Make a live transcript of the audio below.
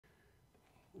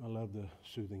I love the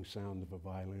soothing sound of a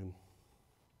violin.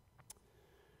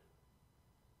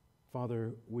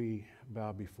 Father, we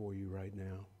bow before you right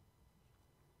now.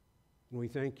 And we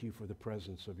thank you for the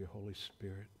presence of your Holy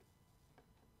Spirit.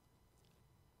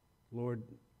 Lord,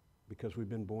 because we've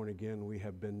been born again, we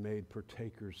have been made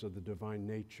partakers of the divine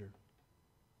nature.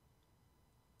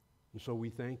 And so we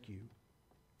thank you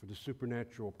for the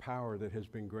supernatural power that has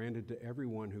been granted to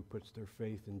everyone who puts their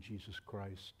faith in Jesus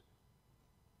Christ.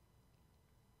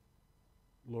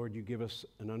 Lord, you give us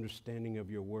an understanding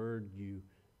of your word. You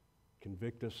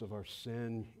convict us of our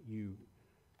sin. You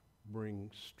bring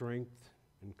strength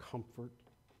and comfort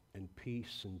and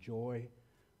peace and joy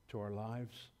to our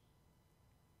lives.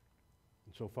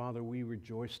 And so, Father, we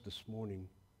rejoice this morning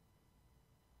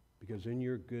because in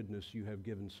your goodness you have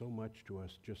given so much to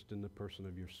us just in the person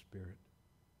of your Spirit.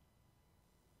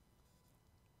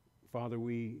 Father,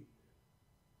 we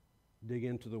dig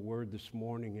into the word this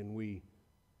morning and we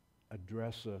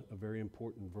address a very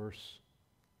important verse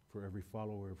for every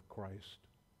follower of Christ.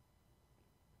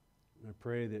 And I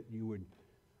pray that you would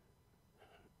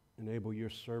enable your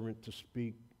servant to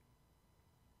speak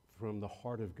from the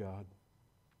heart of God,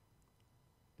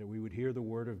 that we would hear the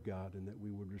word of God and that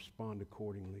we would respond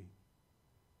accordingly.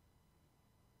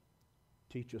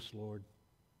 Teach us, Lord,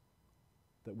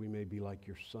 that we may be like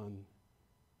your Son.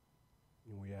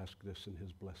 And we ask this in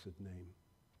his blessed name.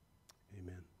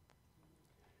 Amen.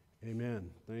 Amen.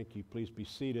 Thank you. Please be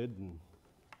seated.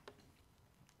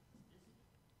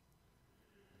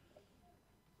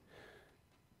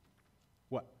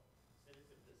 What?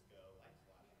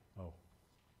 Oh.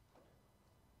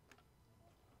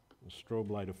 The strobe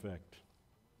light effect.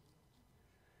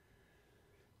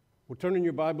 We'll turn in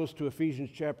your Bibles to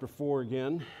Ephesians chapter 4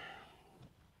 again.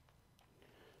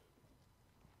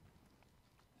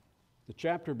 The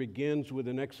chapter begins with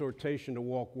an exhortation to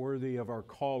walk worthy of our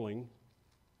calling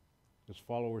as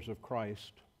followers of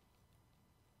Christ.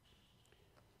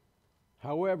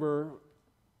 However,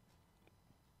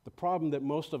 the problem that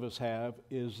most of us have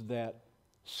is that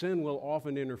sin will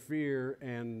often interfere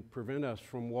and prevent us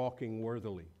from walking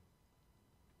worthily.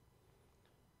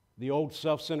 The old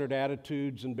self-centered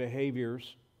attitudes and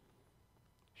behaviors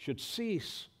should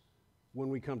cease when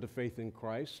we come to faith in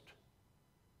Christ,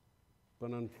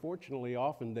 but unfortunately,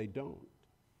 often they don't.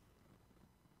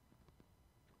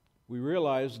 We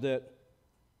realize that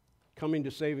coming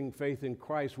to saving faith in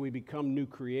Christ, we become new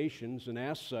creations, and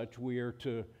as such, we are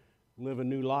to live a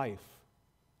new life.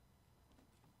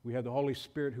 We have the Holy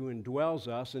Spirit who indwells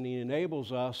us, and he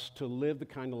enables us to live the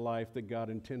kind of life that God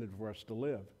intended for us to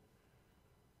live.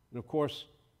 And of course,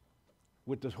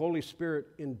 with the Holy Spirit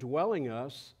indwelling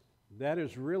us, that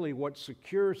is really what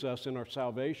secures us in our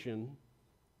salvation,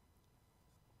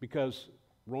 because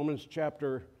Romans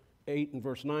chapter 8 and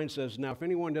verse 9 says, "Now if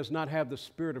anyone does not have the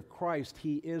Spirit of Christ,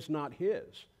 he is not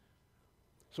his."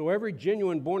 So every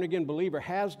genuine born-again believer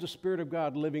has the Spirit of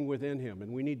God living within him,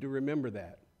 and we need to remember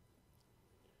that.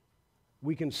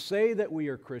 We can say that we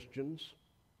are Christians,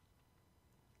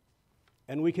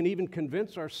 and we can even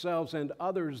convince ourselves and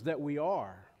others that we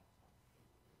are.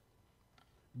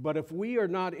 But if we are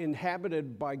not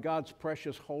inhabited by God's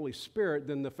precious Holy Spirit,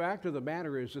 then the fact of the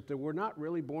matter is that we're not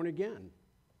really born again.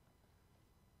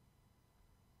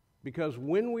 Because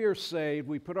when we are saved,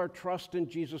 we put our trust in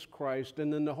Jesus Christ,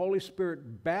 and then the Holy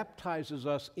Spirit baptizes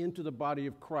us into the body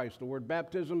of Christ. The word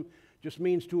baptism just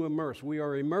means to immerse. We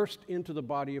are immersed into the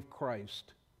body of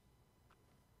Christ.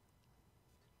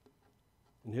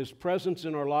 And his presence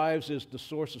in our lives is the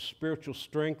source of spiritual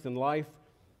strength and life.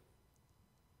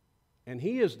 And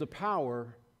he is the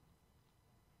power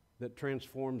that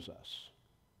transforms us,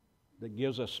 that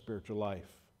gives us spiritual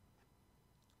life.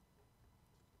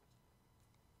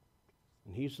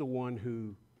 And he's the one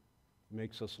who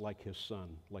makes us like his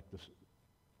Son, like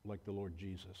the Lord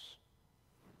Jesus.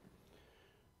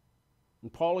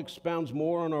 And Paul expounds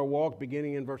more on our walk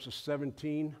beginning in verses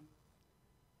 17.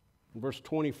 In verse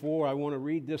 24, I want to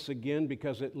read this again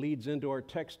because it leads into our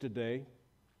text today.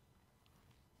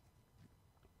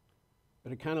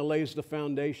 But it kind of lays the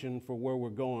foundation for where we're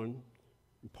going.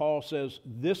 And Paul says,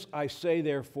 "This I say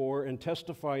therefore and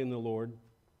testify in the Lord,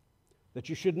 that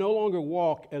you should no longer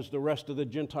walk as the rest of the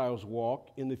Gentiles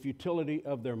walk, in the futility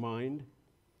of their mind,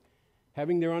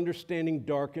 having their understanding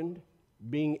darkened,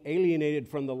 being alienated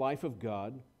from the life of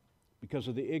God because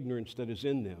of the ignorance that is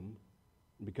in them,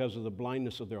 and because of the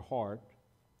blindness of their heart,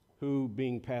 who,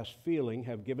 being past feeling,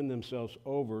 have given themselves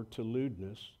over to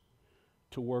lewdness,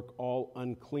 to work all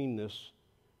uncleanness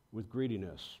with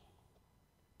greediness.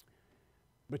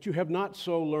 But you have not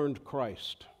so learned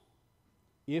Christ,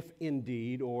 if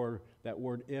indeed," or that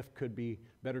word "if" could be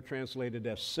better translated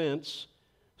as "since,"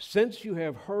 since you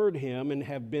have heard him and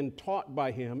have been taught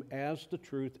by him, as the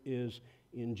truth is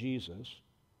in Jesus,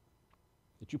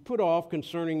 that you put off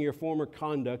concerning your former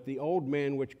conduct the old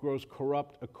man which grows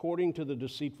corrupt according to the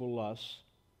deceitful lusts,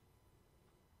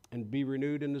 and be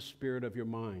renewed in the spirit of your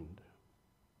mind.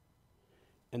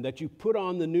 And that you put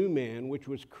on the new man which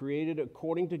was created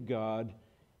according to God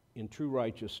in true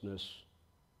righteousness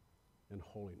and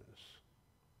holiness.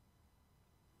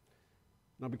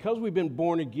 Now, because we've been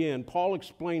born again, Paul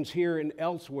explains here and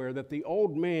elsewhere that the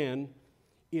old man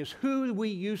is who we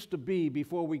used to be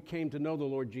before we came to know the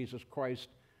Lord Jesus Christ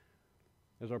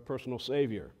as our personal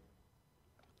Savior.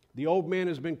 The old man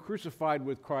has been crucified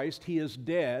with Christ. He is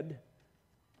dead.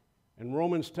 And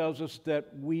Romans tells us that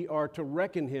we are to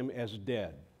reckon him as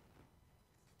dead.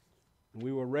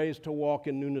 We were raised to walk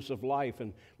in newness of life.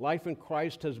 And life in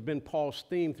Christ has been Paul's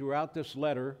theme throughout this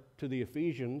letter to the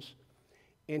Ephesians.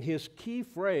 And his key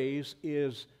phrase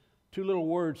is two little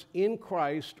words, in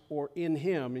Christ or in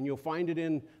him. And you'll find it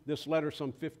in this letter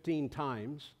some 15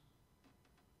 times.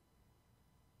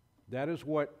 That is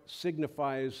what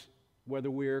signifies whether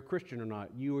we are a Christian or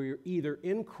not. You are either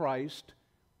in Christ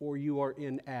or you are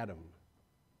in Adam.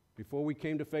 Before we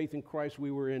came to faith in Christ,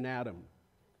 we were in Adam.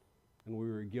 And we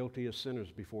were guilty as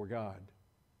sinners before God.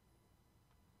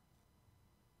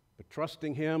 But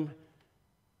trusting him,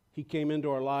 he came into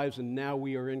our lives, and now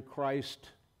we are in Christ.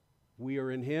 We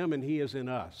are in him, and he is in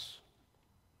us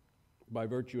by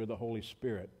virtue of the Holy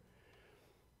Spirit.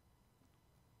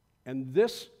 And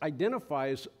this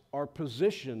identifies our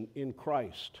position in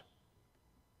Christ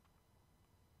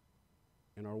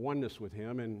and our oneness with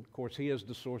him. And, of course, he is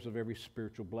the source of every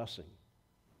spiritual blessing.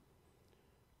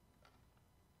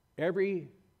 Every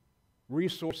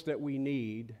resource that we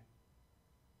need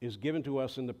is given to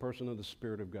us in the person of the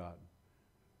Spirit of God.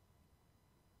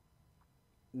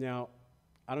 Now,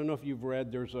 I don't know if you've read,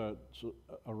 there's a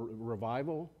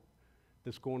revival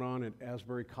that's going on at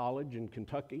Asbury College in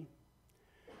Kentucky.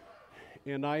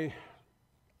 And I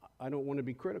don't want to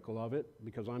be critical of it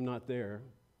because I'm not there.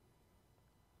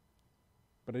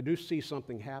 But I do see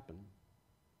something happen.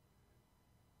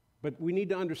 But we need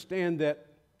to understand that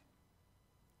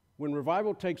when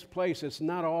revival takes place, it's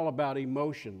not all about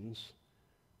emotions.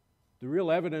 The real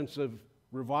evidence of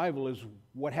revival is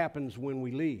what happens when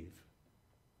we leave.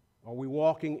 Are we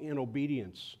walking in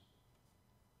obedience?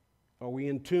 Are we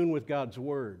in tune with God's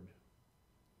Word?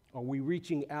 Are we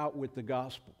reaching out with the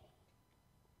gospel?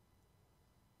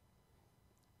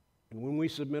 And when we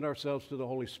submit ourselves to the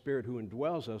Holy Spirit who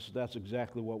indwells us, that's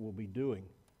exactly what we'll be doing.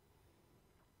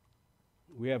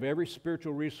 We have every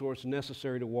spiritual resource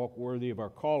necessary to walk worthy of our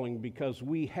calling because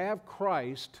we have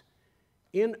Christ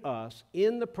in us,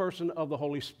 in the person of the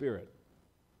Holy Spirit.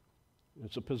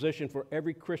 It's a position for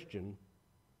every Christian.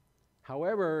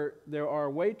 However, there are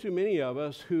way too many of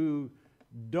us who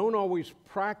don't always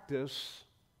practice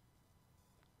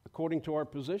according to our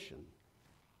position.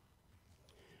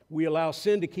 We allow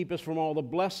sin to keep us from all the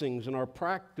blessings, and our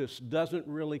practice doesn't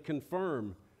really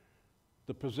confirm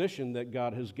the position that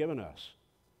God has given us.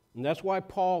 And that's why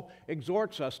Paul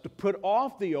exhorts us to put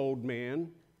off the old man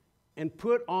and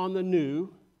put on the new,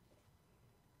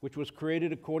 which was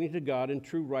created according to God in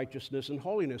true righteousness and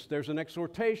holiness. There's an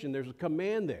exhortation, there's a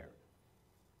command there.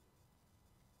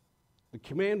 The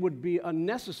command would be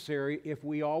unnecessary if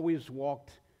we always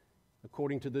walked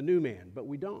according to the new man, but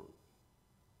we don't.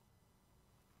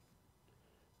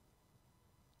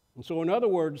 And so, in other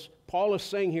words, Paul is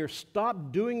saying here,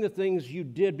 stop doing the things you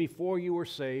did before you were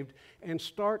saved and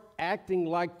start acting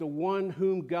like the one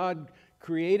whom God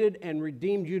created and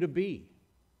redeemed you to be.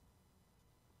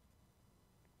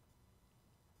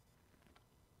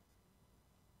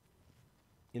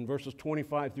 In verses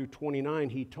 25 through 29,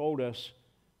 he told us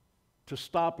to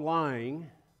stop lying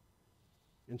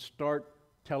and start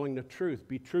telling the truth,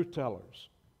 be truth tellers.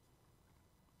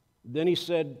 Then he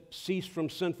said, cease from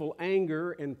sinful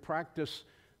anger and practice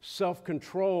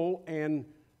self-control and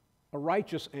a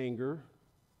righteous anger,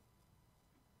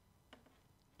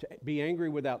 to be angry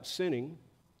without sinning.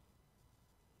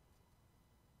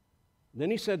 Then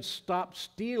he said, stop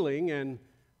stealing and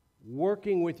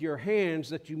working with your hands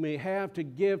that you may have to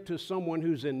give to someone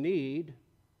who's in need.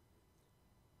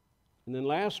 And then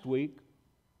last week,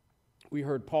 we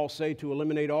heard Paul say to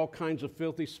eliminate all kinds of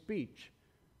filthy speech.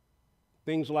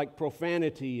 Things like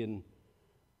profanity and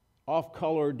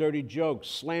off-color dirty jokes,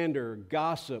 slander,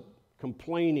 gossip,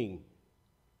 complaining,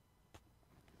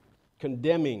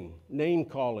 condemning,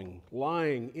 name-calling,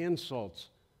 lying, insults,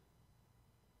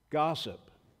 gossip.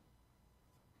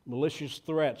 malicious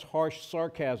threats, harsh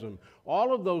sarcasm.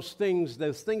 All of those things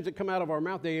that come out of our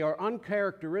mouth, they are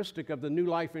uncharacteristic of the new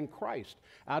life in Christ.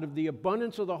 Out of the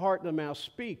abundance of the heart, the mouth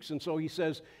speaks. And so he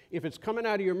says, if it's coming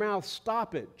out of your mouth,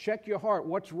 stop it. Check your heart.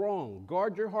 What's wrong?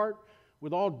 Guard your heart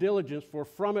with all diligence, for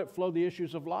from it flow the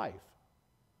issues of life.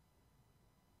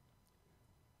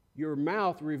 Your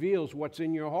mouth reveals what's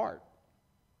in your heart.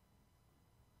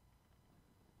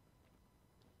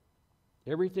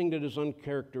 Everything that is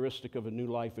uncharacteristic of a new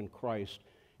life in Christ,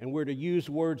 and we're to use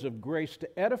words of grace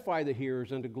to edify the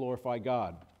hearers and to glorify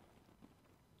God.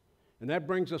 And that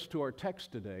brings us to our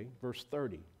text today, verse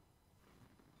 30.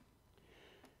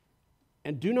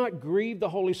 And do not grieve the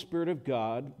Holy Spirit of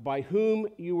God, by whom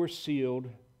you were sealed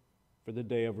for the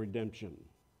day of redemption.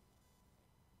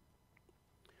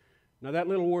 Now that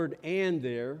little word "and"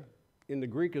 there in the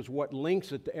Greek is what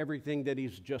links it to everything that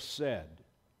he's just said.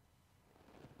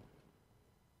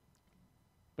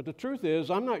 But the truth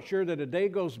is, I'm not sure that a day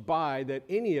goes by that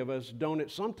any of us don't at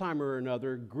some time or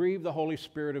another grieve the Holy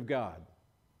Spirit of God.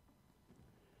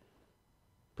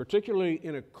 Particularly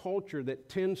in a culture that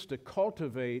tends to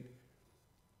cultivate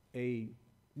a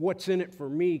what's in it for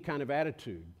me kind of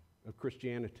attitude of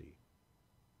Christianity.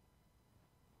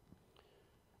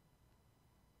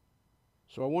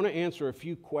 So I want to answer a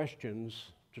few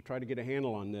questions to try to get a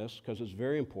handle on this, because it's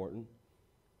very important.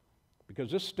 Because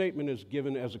this statement is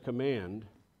given as a command,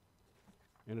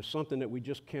 and it's something that we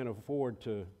just can't afford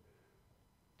to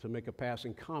make a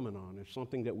passing comment on. It's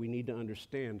something that we need to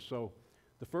understand. So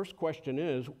the first question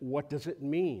is, what does it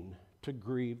mean to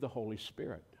grieve the Holy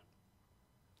Spirit?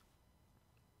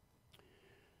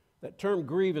 That term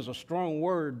grieve is a strong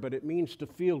word, but it means to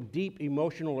feel deep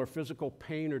emotional or physical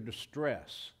pain or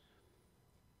distress.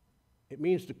 It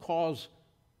means to cause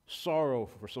sorrow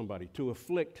for somebody, to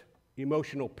afflict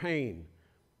emotional pain.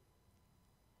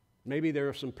 Maybe there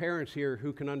are some parents here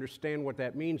who can understand what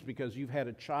that means, because you've had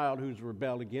a child who's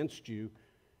rebelled against you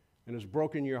and has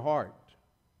broken your heart,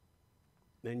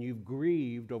 and you've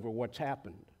grieved over what's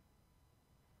happened.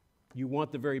 You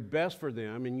want the very best for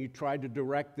them, and you try to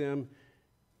direct them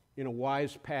in a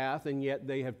wise path, and yet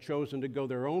they have chosen to go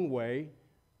their own way,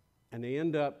 and they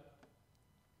end up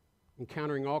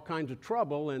encountering all kinds of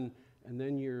trouble, and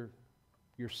then you're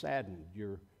saddened,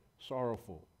 you're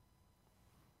sorrowful.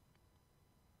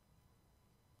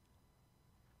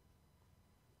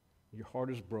 Your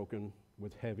heart is broken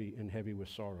with heavy with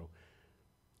sorrow.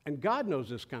 And God knows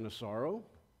this kind of sorrow.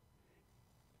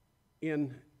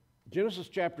 In Genesis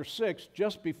chapter 6,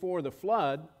 just before the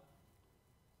flood,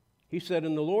 he said,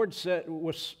 and the Lord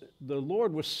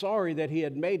was sorry that he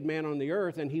had made man on the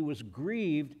earth, and he was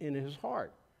grieved in his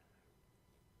heart.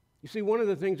 You see, one of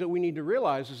the things that we need to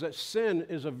realize is that sin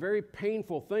is a very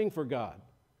painful thing for God.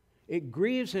 It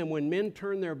grieves him when men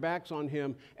turn their backs on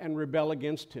him and rebel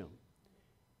against him.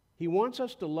 He wants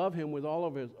us to love him with all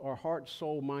of our heart,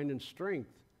 soul, mind, and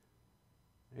strength.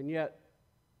 And yet,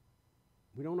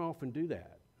 we don't often do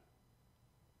that.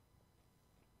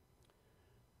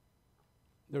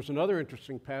 There's another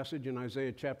interesting passage in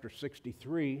Isaiah chapter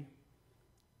 63,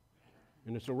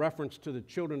 and it's a reference to the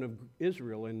children of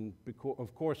Israel. And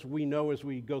of course, we know as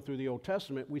we go through the Old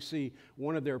Testament, we see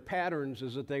one of their patterns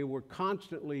is that they were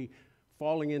constantly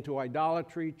falling into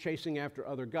idolatry, chasing after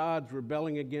other gods,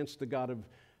 rebelling against the God of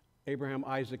Abraham,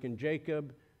 Isaac, and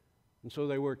Jacob. And so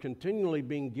they were continually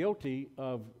being guilty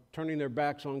of turning their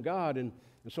backs on God. And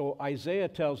so Isaiah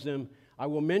tells them, I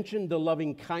will mention the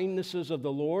loving kindnesses of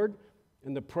the Lord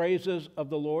and the praises of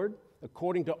the Lord,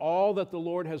 according to all that the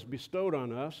Lord has bestowed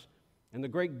on us, and the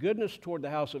great goodness toward the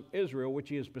house of Israel, which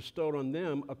he has bestowed on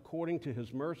them according to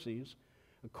his mercies,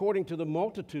 according to the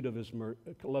multitude of his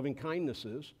loving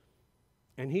kindnesses.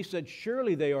 And he said,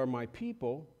 surely they are my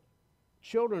people.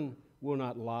 Children will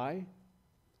not lie.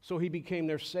 So he became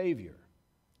their Savior.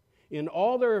 In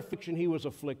all their affliction he was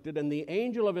afflicted, and the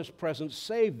angel of his presence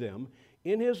saved them.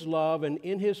 In his love and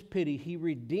in his pity he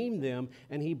redeemed them,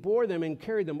 and he bore them and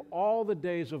carried them all the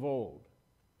days of old.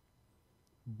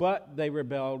 But they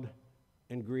rebelled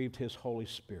and grieved his Holy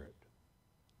Spirit.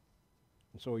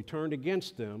 And so he turned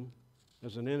against them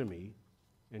as an enemy,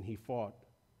 and he fought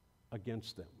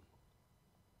against them.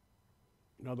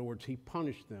 In other words, he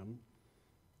punished them.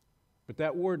 But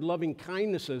that word loving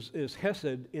kindness is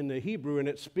hesed in the Hebrew, and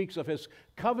it speaks of his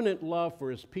covenant love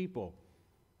for his people.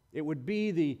 It would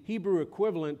be the Hebrew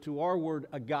equivalent to our word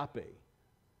agape,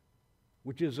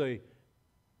 which is a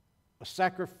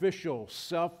sacrificial,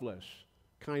 selfless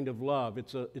kind of love.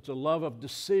 It's a love of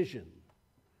decision.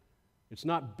 It's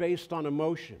not based on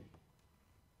emotion.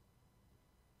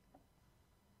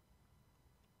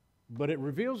 But it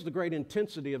reveals the great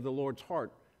intensity of the Lord's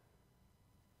heart.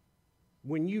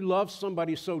 When you love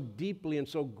somebody so deeply and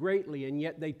so greatly and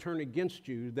yet they turn against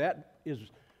you, that is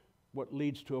what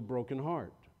leads to a broken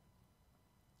heart.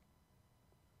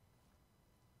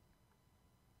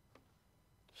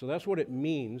 So that's what it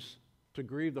means to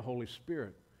grieve the Holy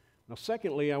Spirit. Now,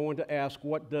 secondly, I want to ask,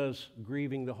 what does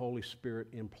grieving the Holy Spirit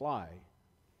imply?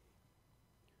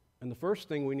 And the first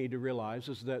thing we need to realize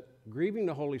is that grieving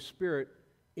the Holy Spirit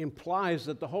implies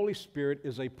that the Holy Spirit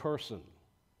is a person.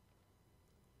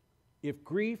 If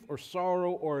grief or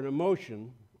sorrow or an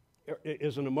emotion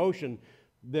is an emotion,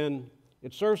 then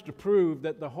it serves to prove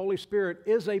that the Holy Spirit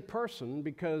is a person,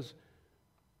 because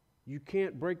you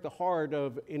can't break the heart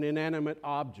of an inanimate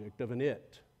object, of an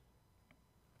it.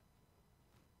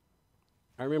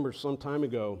 I remember some time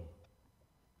ago,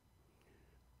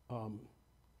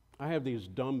 I have these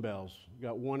dumbbells.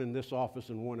 Got one in this office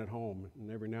and one at home.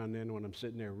 And every now and then when I'm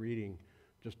sitting there reading,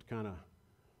 just kind of,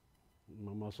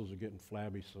 my muscles are getting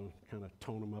flabby, so kind of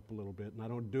tone them up a little bit. And I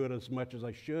don't do it as much as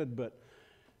I should, but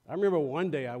I remember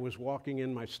one day I was walking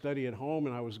in my study at home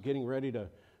and I was getting ready to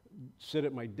sit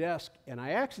at my desk, and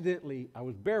I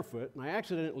was barefoot, and I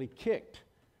accidentally kicked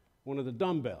one of the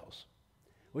dumbbells.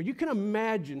 Well, you can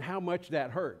imagine how much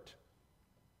that hurt.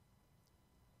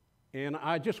 And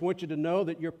I just want you to know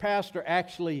that your pastor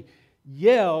actually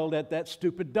yelled at that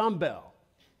stupid dumbbell.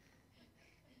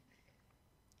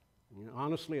 You know,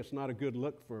 honestly, it's not a good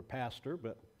look for a pastor,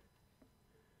 but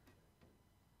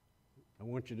I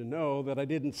want you to know that I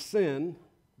didn't sin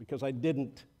because I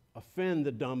didn't offend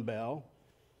the dumbbell.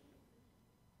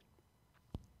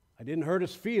 I didn't hurt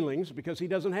his feelings because he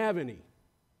doesn't have any.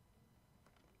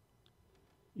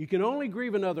 You can only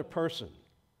grieve another person.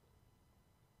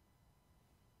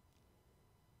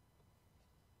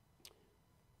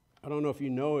 I don't know if you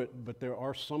know it, but there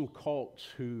are some cults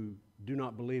who do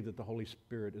not believe that the Holy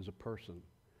Spirit is a person,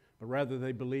 but rather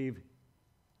they believe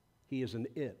he is an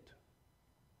it,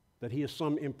 that he is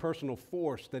some impersonal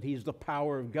force, that he's the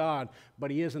power of God,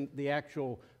 but he isn't the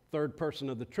actual third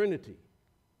person of the Trinity.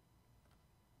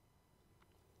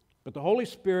 But the Holy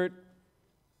Spirit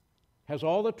has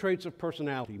all the traits of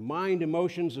personality, mind,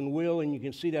 emotions, and will, and you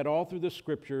can see that all through the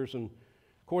Scriptures. And,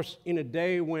 of course, in a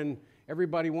day when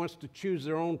everybody wants to choose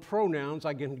their own pronouns,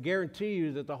 I can guarantee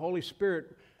you that the Holy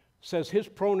Spirit says his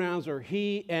pronouns are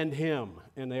he and him,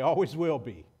 and they always will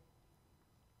be.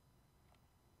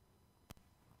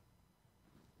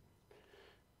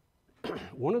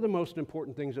 One of the most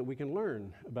important things that we can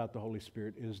learn about the Holy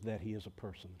Spirit is that he is a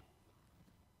person.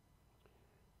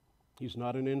 He's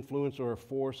not an influence or a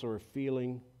force or a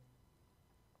feeling.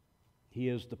 He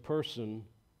is the person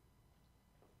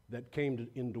that came to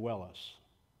indwell us.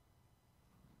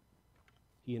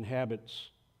 He inhabits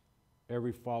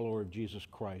every follower of Jesus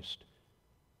Christ.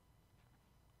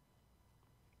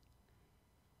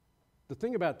 The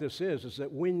thing about this is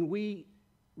that when we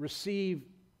receive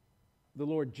the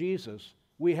Lord Jesus,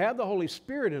 we have the Holy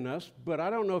Spirit in us, but I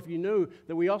don't know if you knew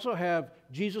that we also have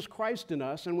Jesus Christ in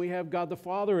us and we have God the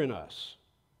Father in us.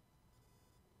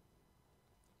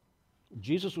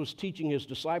 Jesus was teaching his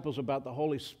disciples about the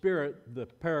Holy Spirit, the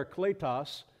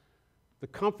Parakletos, the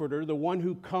Comforter, the one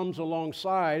who comes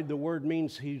alongside. The word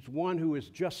means he's one who is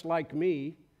just like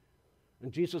me.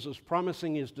 And Jesus is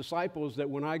promising his disciples that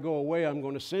when I go away, I'm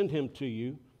going to send him to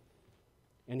you,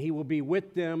 and he will be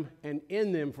with them and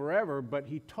in them forever. But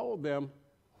he told them,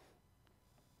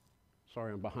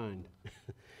 sorry, I'm behind.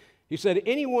 He said,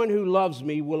 anyone who loves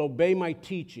me will obey my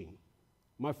teaching.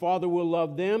 My Father will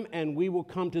love them, and we will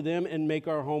come to them and make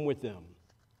our home with them.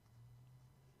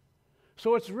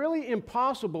 So it's really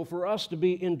impossible for us to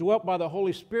be indwelt by the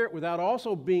Holy Spirit without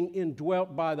also being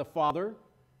indwelt by the Father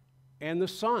and the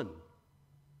Son.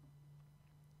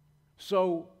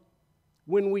 So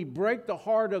when we break the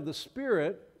heart of the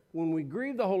Spirit, when we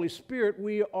grieve the Holy Spirit,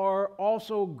 we are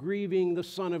also grieving the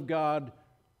Son of God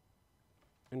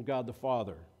and God the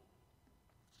Father,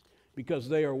 because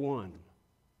they are one.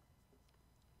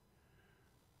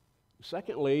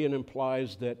 Secondly, it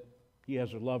implies that he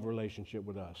has a love relationship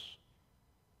with us.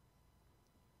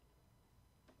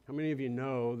 How many of you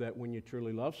know that when you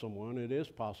truly love someone, it is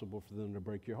possible for them to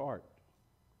break your heart?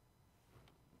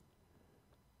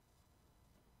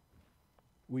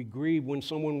 We grieve when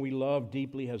someone we love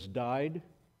deeply has died.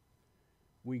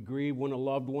 We grieve when a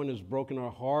loved one has broken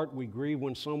our heart. We grieve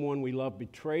when someone we love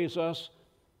betrays us.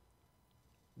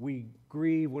 We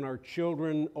grieve when our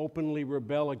children openly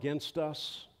rebel against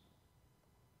us.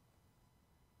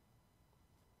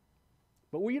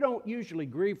 But we don't usually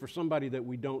grieve for somebody that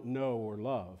we don't know or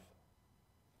love.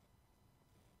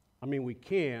 I mean, we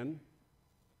can.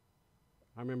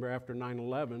 I remember after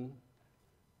 9/11,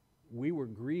 we were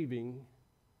grieving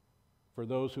for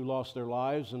those who lost their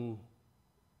lives and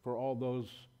for all those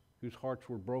whose hearts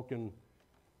were broken.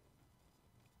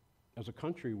 As a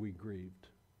country, we grieved.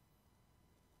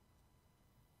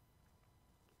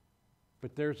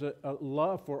 But there's a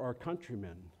love for our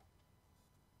countrymen,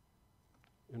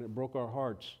 and it broke our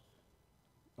hearts.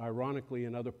 Ironically,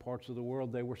 in other parts of the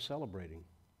world, they were celebrating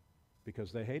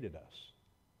because they hated us.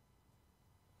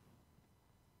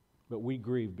 But we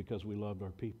grieved because we loved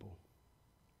our people.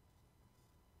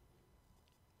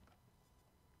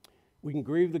 We can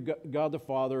grieve God the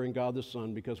Father and God the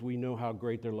Son because we know how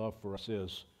great their love for us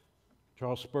is.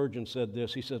 Charles Spurgeon said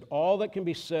this. He said, "All that can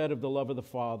be said of the love of the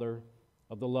Father,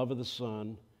 of the love of the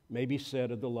Son, may be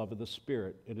said of the love of the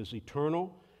Spirit. It is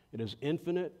eternal, it is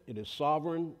infinite, it is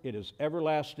sovereign, it is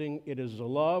everlasting. It is a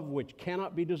love which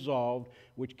cannot be dissolved,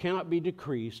 which cannot be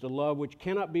decreased, a love which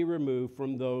cannot be removed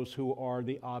from those who are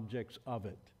the objects of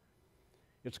it."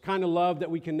 It's a kind of love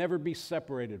that we can never be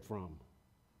separated from.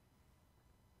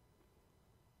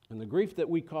 And the grief that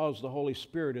we cause the Holy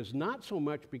Spirit is not so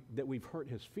much that we've hurt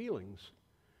his feelings,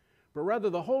 but rather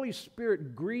the Holy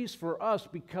Spirit grieves for us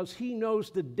because he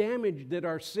knows the damage that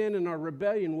our sin and our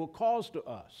rebellion will cause to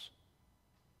us.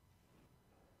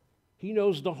 He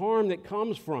knows the harm that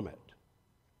comes from it.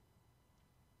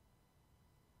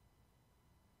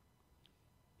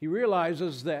 He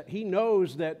realizes that he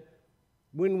knows that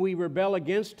when we rebel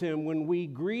against him, when we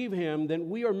grieve him, then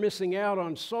we are missing out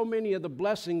on so many of the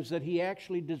blessings that he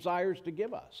actually desires to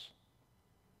give us.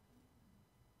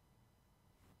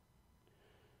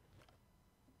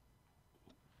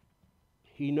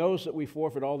 He knows that we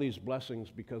forfeit all these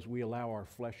blessings because we allow our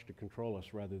flesh to control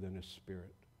us rather than his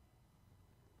Spirit.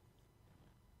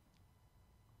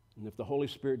 And if the Holy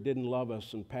Spirit didn't love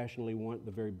us and passionately want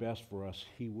the very best for us,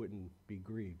 he wouldn't be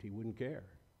grieved. He wouldn't care.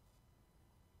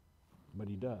 But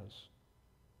he does.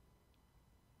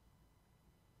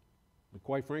 But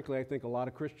quite frankly, I think a lot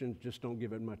of Christians just don't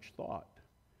give it much thought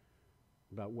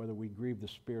about whether we grieve the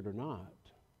Spirit or not.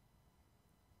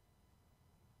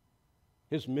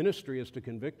 His ministry is to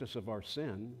convict us of our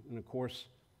sin. And of course,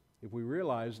 if we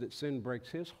realize that sin breaks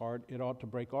his heart, it ought to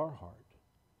break our heart.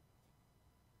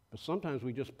 But sometimes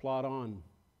we just plod on.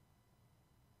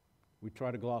 We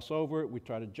try to gloss over it. We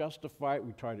try to justify it.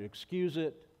 We try to excuse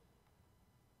it.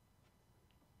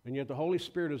 And yet the Holy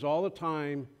Spirit is all the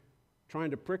time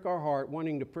trying to prick our heart,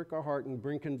 wanting to prick our heart and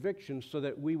bring conviction so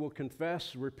that we will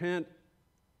confess, repent,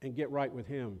 and get right with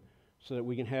him so that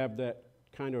we can have that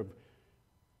kind of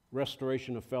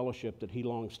restoration of fellowship that he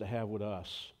longs to have with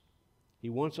us. He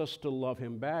wants us to love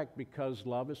him back because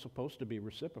love is supposed to be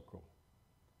reciprocal.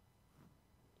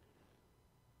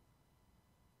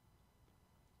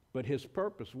 But his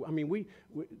purpose, I mean,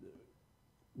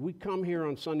 we come here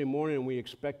on Sunday morning and we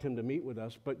expect him to meet with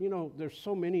us, but you know, there's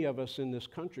so many of us in this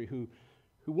country who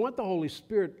want the Holy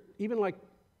Spirit, even like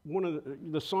one of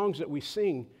the songs that we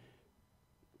sing,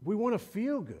 we want to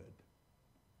feel good.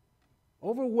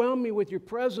 Overwhelm me with your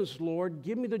presence, Lord.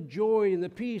 Give me the joy and the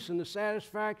peace and the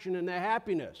satisfaction and the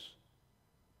happiness.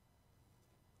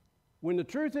 When the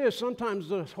truth is, sometimes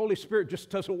the Holy Spirit just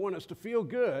doesn't want us to feel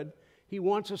good. He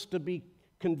wants us to be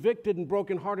convicted and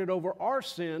brokenhearted over our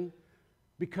sin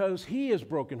because he is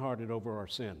brokenhearted over our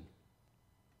sin.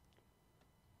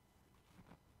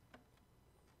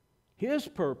 His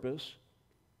purpose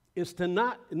is to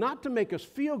not to make us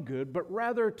feel good, but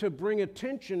rather to bring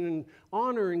attention and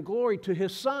honor and glory to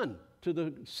his Son, to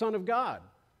the Son of God,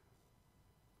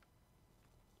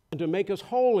 and to make us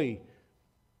holy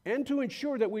and to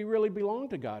ensure that we really belong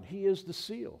to God. He is the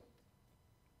seal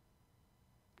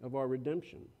of our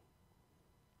redemption.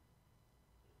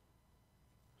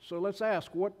 So let's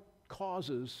ask, what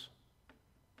causes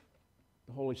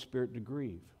the Holy Spirit to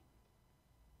grieve?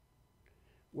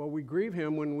 Well, we grieve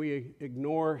him when we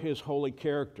ignore his holy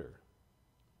character.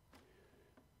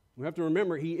 We have to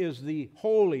remember he is the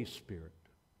Holy Spirit.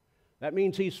 That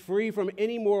means he's free from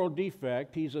any moral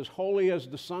defect. He's as holy as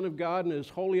the Son of God and as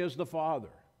holy as the Father.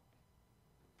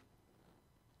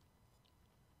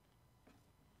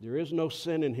 There is no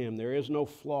sin in him. There is no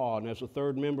flaw. And as a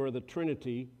third member of the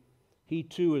Trinity, he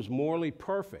too is morally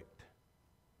perfect.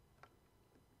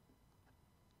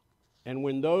 And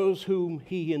when those whom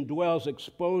he indwells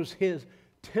expose his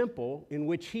temple in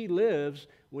which he lives,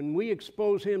 when we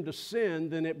expose him to sin,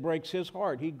 then it breaks his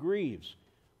heart. He grieves.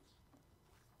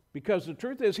 Because the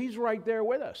truth is, he's right there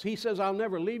with us. He says, I'll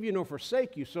never leave you nor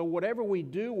forsake you. So whatever we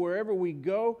do, wherever we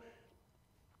go,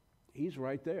 he's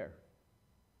right there.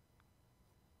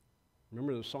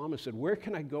 Remember the psalmist said, where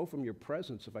can I go from your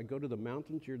presence? If I go to the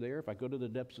mountains, you're there. If I go to the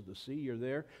depths of the sea, you're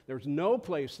there. There's no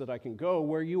place that I can go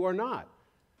where you are not.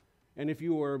 And if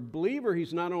you are a believer,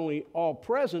 he's not only all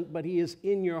present, but he is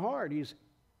in your heart. He's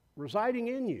residing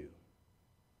in you.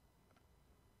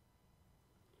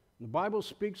 The Bible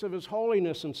speaks of his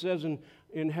holiness and says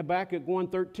in Habakkuk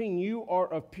 1:13, you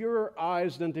are of purer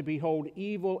eyes than to behold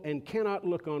evil and cannot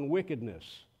look on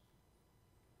wickedness.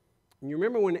 And you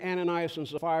remember when Ananias and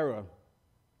Sapphira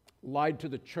lied to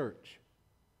the church?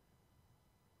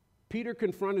 Peter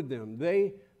confronted them.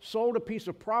 They sold a piece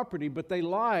of property, but they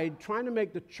lied, trying to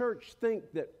make the church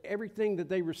think that everything that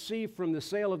they received from the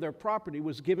sale of their property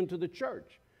was given to the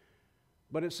church.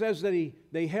 But it says that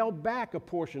they held back a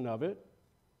portion of it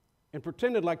and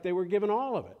pretended like they were given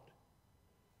all of it.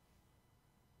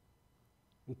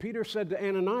 And Peter said to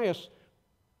Ananias,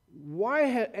 why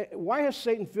has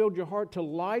Satan filled your heart to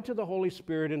lie to the Holy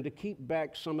Spirit and to keep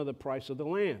back some of the price of the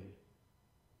land?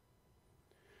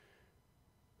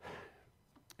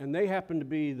 And they happened to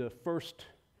be the first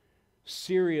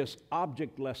serious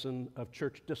object lesson of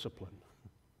church discipline,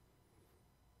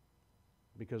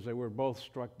 because they were both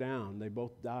struck down. They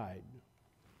both died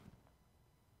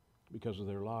because of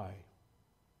their lie.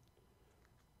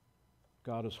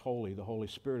 God is holy, the Holy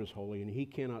Spirit is holy, and he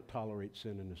cannot tolerate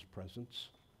sin in his presence.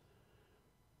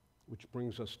 Which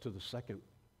brings us to the second.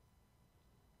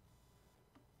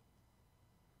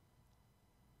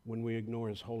 When we ignore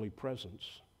his holy presence.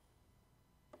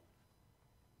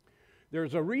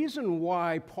 There's a reason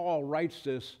why Paul writes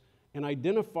this and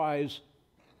identifies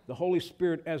the Holy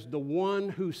Spirit as the one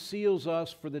who seals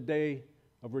us for the day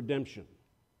of redemption.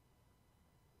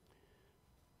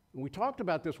 And we talked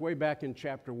about this way back in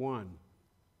chapter 1,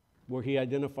 where he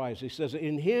identifies, he says,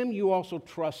 in him you also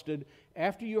trusted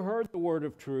after you heard the word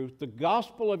of truth, the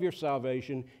gospel of your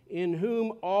salvation, in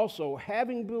whom also,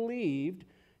 having believed,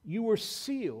 you were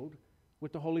sealed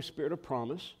with the Holy Spirit of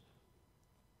promise,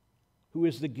 who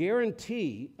is the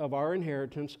guarantee of our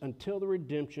inheritance until the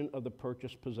redemption of the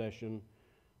purchased possession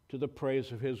to the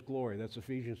praise of his glory. That's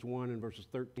Ephesians 1 and verses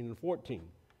 13 and 14.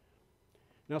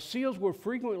 Now, seals were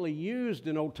frequently used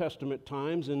in Old Testament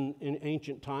times and in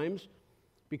ancient times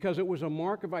because it was a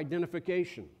mark of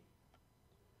identification.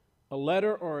 A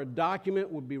letter or a document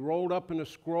would be rolled up in a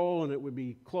scroll and it would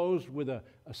be closed with a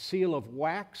seal of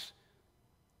wax.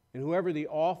 And whoever the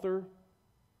author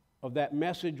of that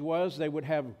message was, they would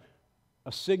have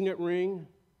a signet ring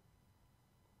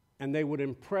and they would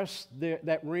impress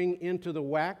that ring into the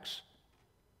wax,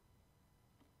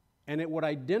 and it would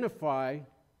identify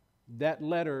that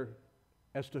letter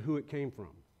as to who it came from.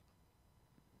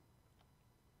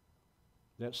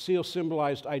 That seal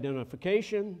symbolized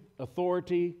identification,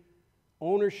 authority,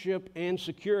 ownership, and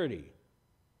security.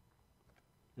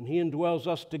 And he indwells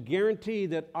us to guarantee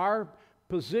that our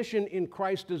position in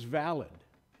Christ is valid.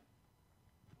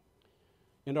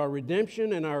 And our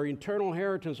redemption and our eternal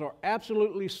inheritance are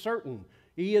absolutely certain.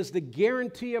 He is the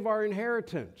guarantee of our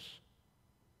inheritance.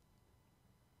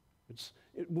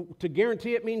 To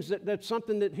guarantee it means that that's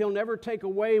something that he'll never take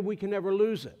away, we can never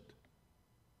lose it.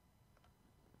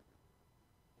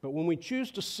 But when we choose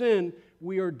to sin,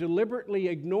 we are deliberately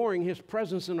ignoring his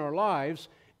presence in our lives,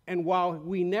 and while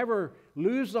we never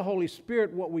lose the Holy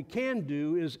Spirit, what we can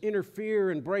do is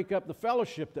interfere and break up the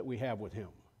fellowship that we have with him.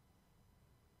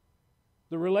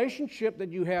 The relationship that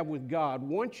you have with God,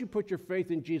 once you put your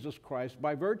faith in Jesus Christ,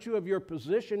 by virtue of your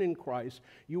position in Christ,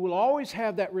 you will always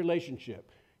have that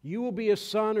relationship. You will be a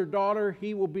son or daughter.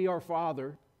 He will be our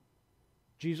Father.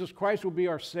 Jesus Christ will be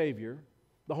our Savior.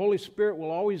 The Holy Spirit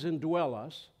will always indwell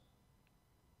us.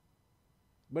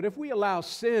 But if we allow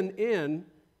sin in,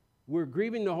 we're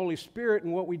grieving the Holy Spirit,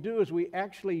 and what we do is we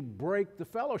actually break the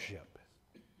fellowship.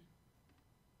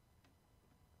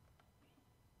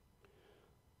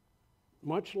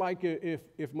 Much like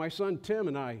if my son Tim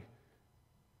and I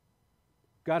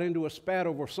got into a spat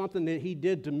over something that he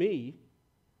did to me,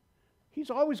 he's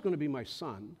always going to be my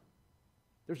son.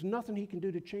 There's nothing he can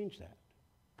do to change that.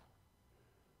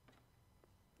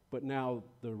 But now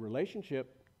the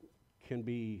relationship can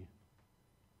be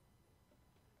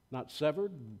not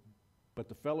severed, but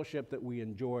the fellowship that we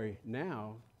enjoy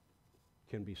now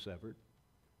can be severed.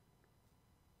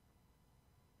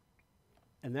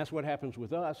 And that's what happens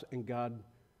with us, and God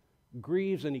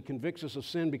grieves and he convicts us of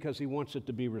sin because he wants it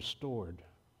to be restored.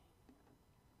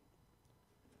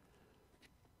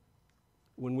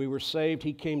 When we were saved,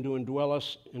 he came to indwell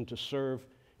us and to serve,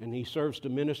 and he serves to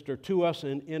minister to us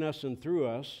and in us and through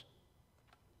us.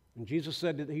 And Jesus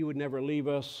said that he would never leave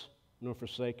us nor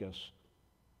forsake us.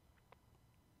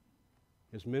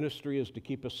 His ministry is to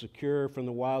keep us secure from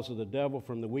the wiles of the devil,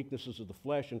 from the weaknesses of the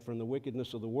flesh, and from the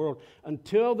wickedness of the world,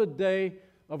 until the day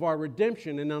of our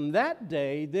redemption. And on that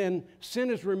day, then sin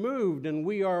is removed, and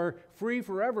we are free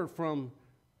forever from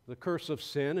the curse of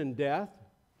sin and death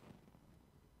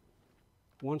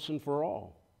once and for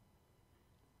all.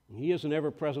 He is an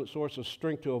ever-present source of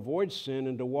strength to avoid sin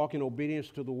and to walk in obedience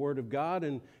to the Word of God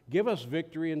and give us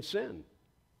victory in sin.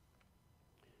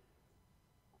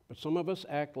 But some of us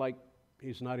act like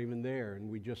He's not even there,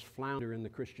 and we just flounder in the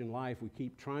Christian life. We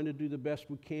keep trying to do the best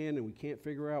we can, and we can't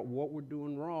figure out what we're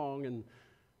doing wrong. And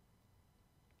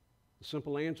the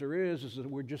simple answer is that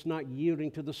we're just not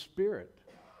yielding to the Spirit.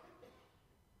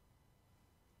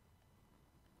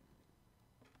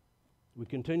 We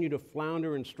continue to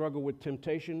flounder and struggle with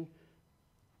temptation,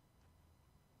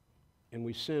 and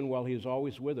we sin while He is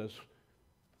always with us,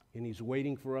 and He's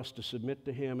waiting for us to submit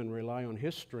to Him and rely on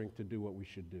His strength to do what we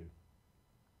should do.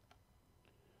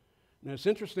 Now, it's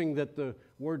interesting that the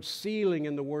word sealing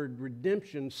and the word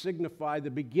redemption signify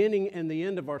the beginning and the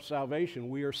end of our salvation.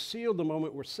 We are sealed the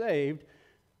moment we're saved.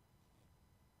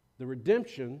 The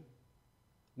redemption,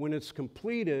 when it's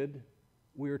completed,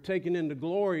 we are taken into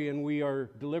glory and we are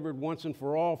delivered once and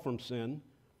for all from sin.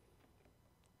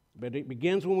 But it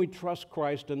begins when we trust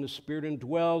Christ and the Spirit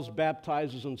indwells,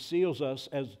 baptizes, and seals us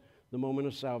as the moment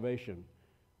of salvation.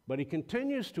 But He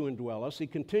continues to indwell us. He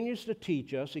continues to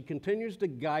teach us. He continues to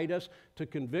guide us, to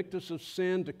convict us of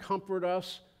sin, to comfort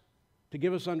us, to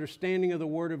give us understanding of the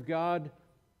Word of God,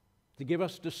 to give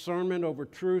us discernment over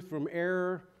truth from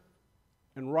error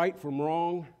and right from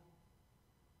wrong,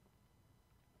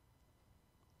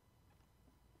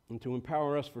 and to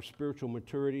empower us for spiritual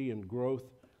maturity and growth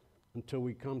until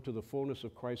we come to the fullness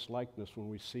of Christ's likeness when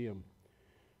we see Him.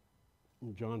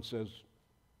 And John says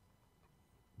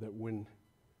that when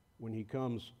He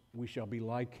comes, we shall be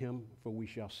like Him, for we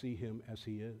shall see Him as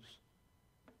He is.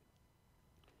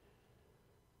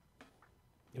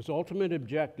 His ultimate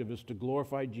objective is to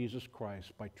glorify Jesus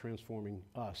Christ by transforming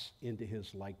us into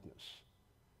His likeness.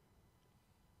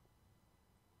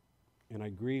 And I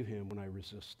grieve Him when I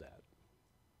resist that.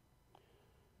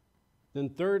 Then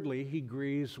thirdly, He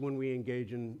grieves when we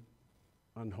engage in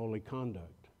unholy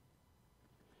conduct.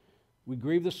 We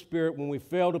grieve the Spirit when we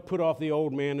fail to put off the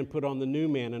old man and put on the new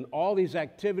man. And all these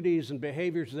activities and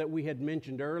behaviors that we had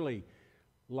mentioned early,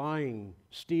 lying,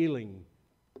 stealing,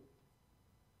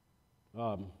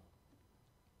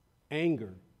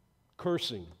 anger,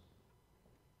 cursing.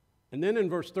 And then in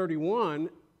verse 31,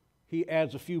 he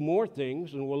adds a few more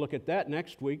things, and we'll look at that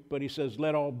next week, but he says,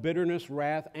 let all bitterness,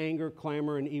 wrath, anger,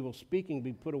 clamor, and evil speaking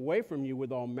be put away from you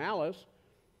with all malice.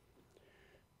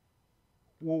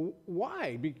 Well,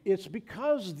 why? It's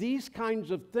because these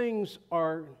kinds of things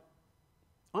are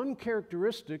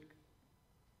uncharacteristic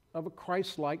of a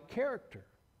Christ-like character.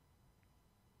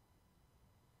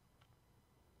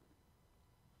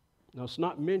 Now, it's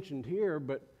not mentioned here,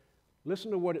 but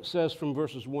listen to what it says from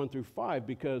verses 1 through 5,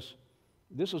 because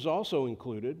this is also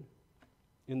included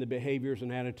in the behaviors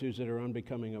and attitudes that are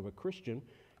unbecoming of a Christian.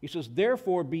 He says,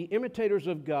 therefore, be imitators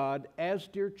of God as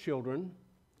dear children,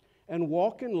 and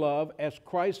walk in love as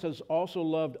Christ has also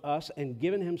loved us and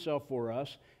given Himself for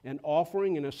us, an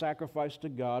offering and a sacrifice to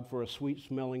God for a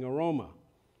sweet-smelling aroma.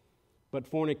 But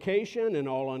fornication and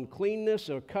all uncleanness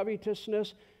or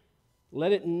covetousness,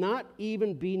 let it not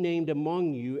even be named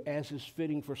among you as is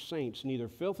fitting for saints, neither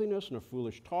filthiness, nor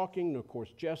foolish talking, nor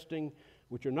coarse jesting,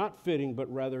 which are not fitting, but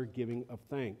rather giving of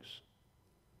thanks.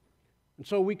 And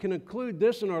so we can include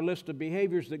this in our list of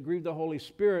behaviors that grieve the Holy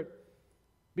Spirit,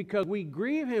 because we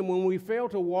grieve Him when we fail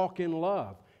to walk in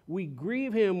love. We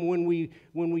grieve Him when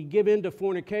we give in to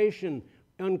fornication,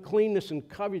 uncleanness, and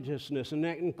covetousness, and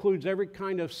that includes every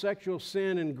kind of sexual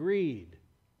sin and greed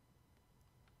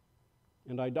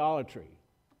and idolatry.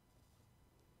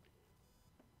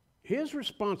 His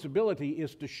responsibility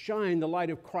is to shine the light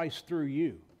of Christ through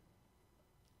you,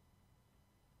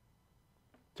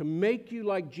 to make you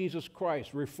like Jesus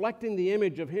Christ, reflecting the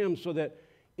image of Him, so that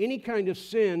any kind of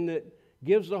sin that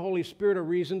gives the Holy Spirit a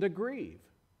reason to grieve.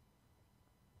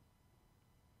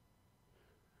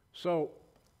 So,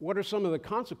 what are some of the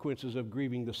consequences of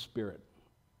grieving the Spirit?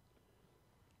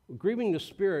 Well, grieving the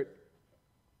Spirit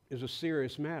is a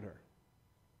serious matter.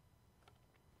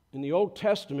 In the Old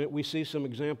Testament, we see some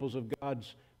examples of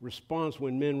God's response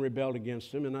when men rebelled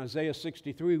against Him. In Isaiah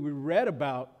 63, we read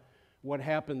about what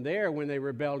happened there when they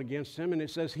rebelled against Him, and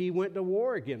it says He went to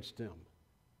war against them.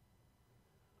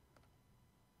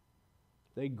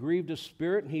 They grieved His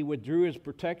Spirit, and He withdrew His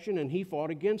protection, and He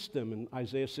fought against them in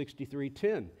Isaiah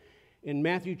 63:10. In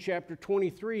Matthew chapter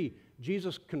 23,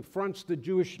 Jesus confronts the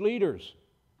Jewish leaders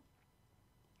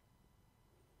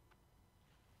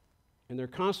and their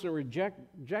constant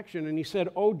rejection, and He said,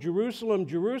 "O Jerusalem,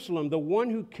 Jerusalem, the one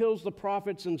who kills the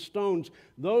prophets and stones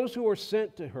those who are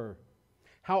sent to her.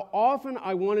 How often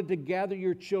I wanted to gather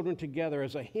your children together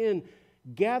as a hen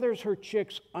gathers her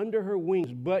chicks under her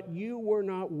wings, but you were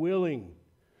not willing.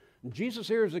 Jesus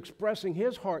here is expressing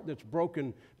his heart that's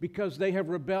broken because they have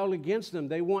rebelled against him.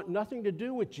 They want nothing to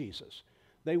do with Jesus.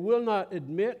 They will not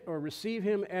admit or receive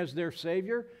him as their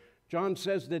Savior. John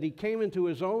says that he came into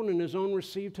his own and his own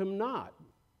received him not.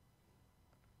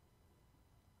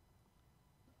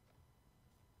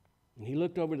 And he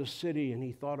looked over the city and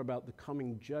he thought about the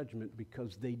coming judgment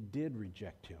because they did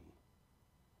reject him.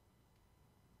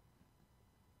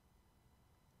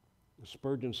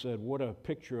 Spurgeon said, "What a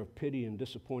picture of pity and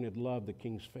disappointed love the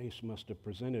king's face must have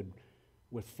presented.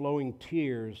 With flowing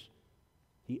tears,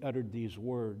 he uttered these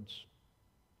words."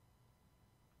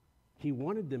 He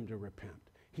wanted them to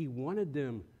repent. He wanted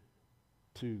them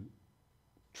to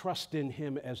trust in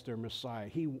him as their Messiah.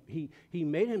 He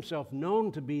made himself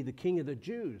known to be the King of the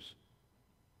Jews,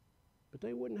 but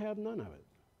they wouldn't have none of it.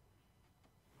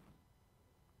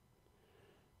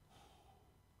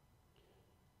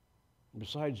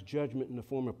 Besides judgment in the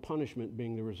form of punishment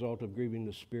being the result of grieving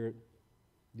the Spirit,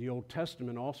 the Old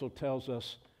Testament also tells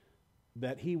us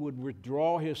that he would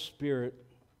withdraw his Spirit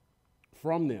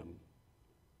from them.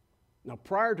 Now,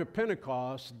 prior to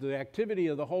Pentecost, the activity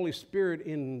of the Holy Spirit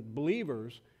in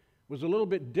believers was a little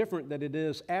bit different than it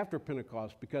is after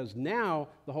Pentecost, because now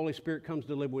the Holy Spirit comes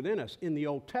to live within us. In the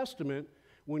Old Testament,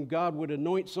 when God would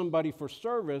anoint somebody for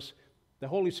service, the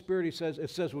Holy Spirit, it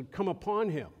says, would come upon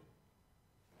him.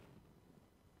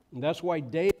 And that's why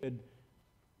David,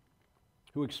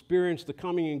 who experienced the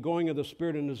coming and going of the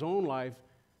Spirit in his own life,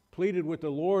 pleaded with the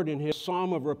Lord in his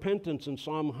psalm of repentance in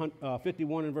Psalm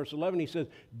 51 and verse 11. He says,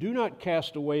 "Do not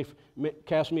cast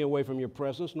me away from your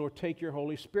presence, nor take your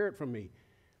Holy Spirit from me."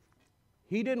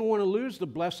 He didn't want to lose the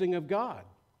blessing of God.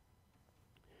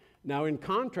 Now, in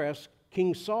contrast,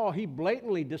 King Saul, he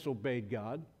blatantly disobeyed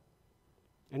God,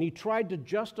 and he tried to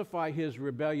justify his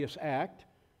rebellious act.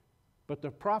 But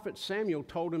the prophet Samuel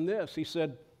told him this. He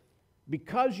said,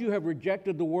 "Because you have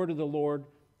rejected the word of the Lord,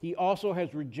 he also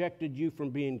has rejected you from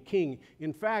being king."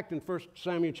 In fact, in 1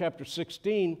 Samuel chapter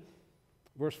 16,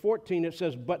 verse 14, it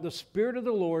says, "But the Spirit of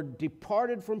the Lord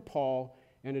departed from Paul,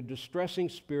 and a distressing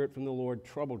spirit from the Lord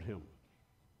troubled him."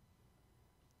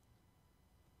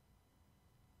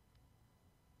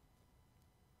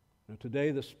 Now,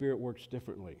 today the Spirit works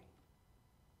differently,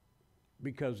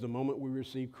 because the moment we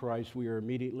receive Christ, we are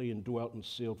immediately indwelt and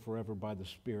sealed forever by the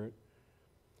Spirit.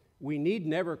 We need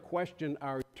never question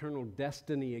our eternal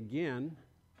destiny again.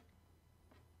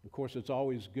 Of course, it's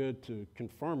always good to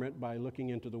confirm it by looking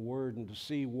into the Word and to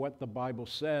see what the Bible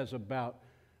says about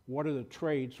what are the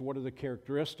traits, what are the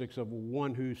characteristics of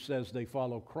one who says they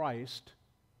follow Christ.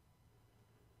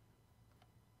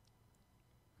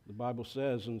 The Bible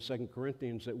says in 2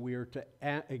 Corinthians that we are to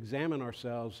examine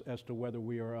ourselves as to whether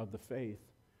we are of the faith.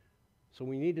 So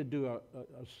we need to do a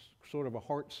sort of a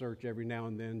heart search every now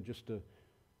and then just to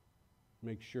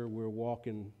make sure we're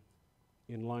walking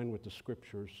in line with the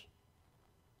Scriptures.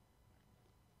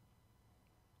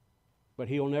 But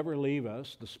he'll never leave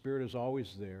us. The Spirit is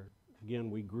always there. Again,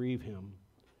 we grieve him.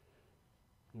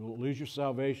 You won't lose your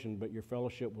salvation, but your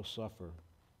fellowship will suffer.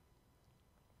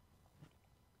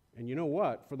 And you know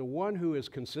what? For the one who is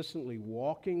consistently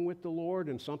walking with the Lord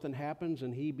and something happens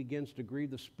and he begins to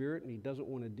grieve the Spirit and he doesn't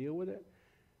want to deal with it,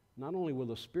 not only will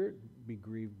the Spirit be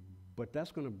grieved, but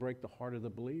that's going to break the heart of the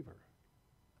believer.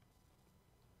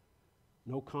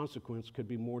 No consequence could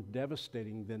be more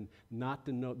devastating than not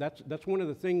to know. That's one of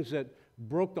the things that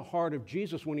broke the heart of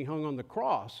Jesus when he hung on the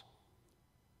cross.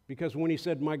 Because when he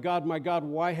said, my God,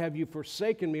 why have you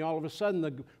forsaken me?" all of a sudden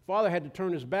the Father had to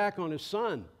turn his back on his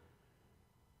Son.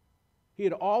 He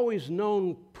had always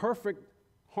known perfect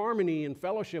harmony and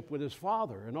fellowship with his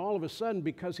Father. And all of a sudden,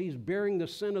 because he's bearing the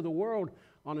sin of the world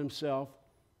on himself,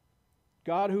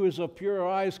 God, who is of pure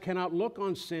eyes, cannot look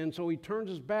on sin, so he turns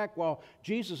his back while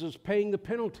Jesus is paying the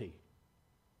penalty.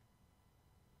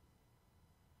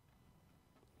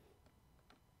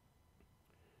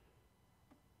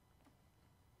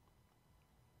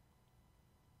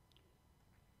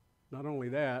 Not only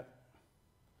that,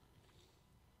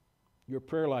 your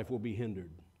prayer life will be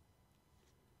hindered.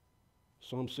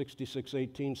 Psalm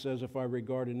 66:18 says, "If I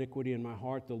regard iniquity in my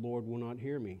heart, the Lord will not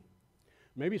hear me."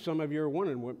 Maybe some of you are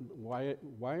wondering, why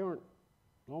aren't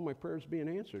all my prayers being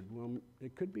answered? Well,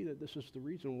 it could be that this is the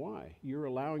reason why. You're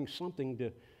allowing something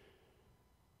to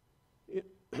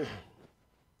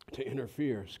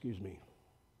interfere,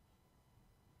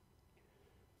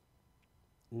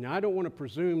 Now, I don't want to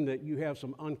presume that you have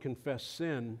some unconfessed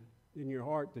sin in your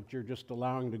heart that you're just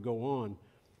allowing to go on.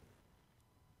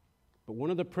 But one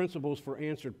of the principles for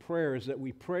answered prayer is that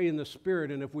we pray in the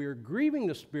Spirit, and if we are grieving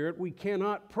the Spirit, we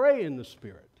cannot pray in the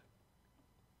Spirit.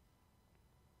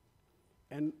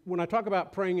 And when I talk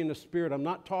about praying in the Spirit, I'm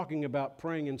not talking about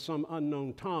praying in some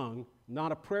unknown tongue,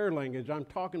 not a prayer language. I'm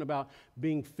talking about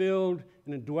being filled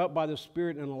and indwelt by the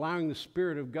Spirit and allowing the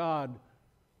Spirit of God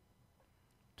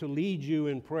to lead you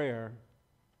in prayer.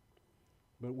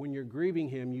 But when you're grieving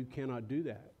Him, you cannot do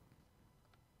that.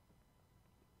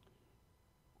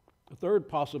 A third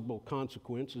possible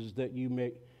consequence is that you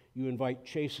invite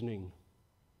chastening.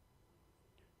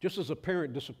 Just as a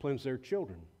parent disciplines their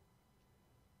children.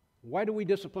 Why do we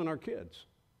discipline our kids?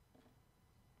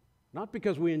 Not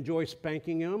because we enjoy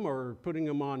spanking them or putting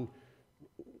them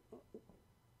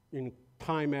in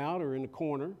timeout or in a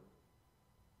corner,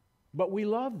 but we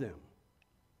love them.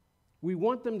 We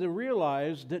want them to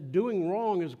realize that doing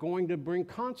wrong is going to bring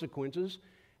consequences,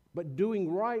 but doing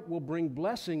right will bring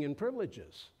blessing and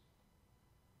privileges.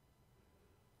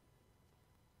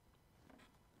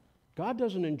 God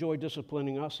doesn't enjoy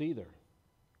disciplining us either,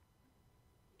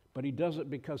 but He does it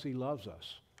because He loves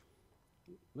us.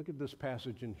 Look at this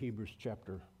passage in Hebrews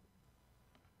chapter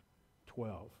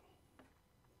 12.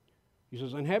 He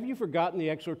says, "And have you forgotten the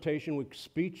exhortation which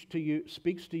speaks to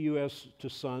you as to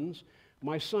sons?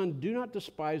 My son, do not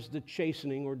despise the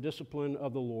chastening or discipline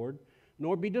of the Lord,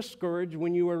 nor be discouraged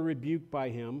when you are rebuked by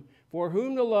Him. For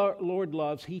whom the Lord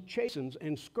loves, He chastens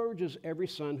and scourges every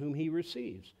son whom He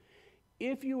receives.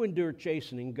 If you endure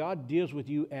chastening, God deals with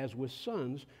you as with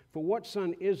sons. For what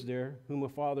son is there whom a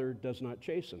father does not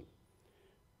chasten?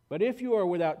 But if you are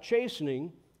without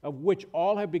chastening, of which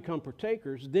all have become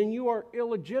partakers, then you are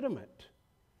illegitimate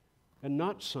and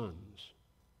not sons.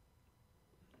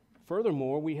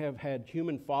 Furthermore, we have had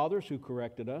human fathers who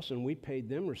corrected us, and we paid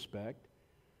them respect.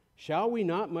 Shall we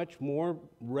not much more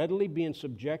readily be in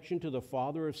subjection to the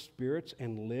Father of spirits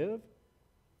and live?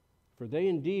 For they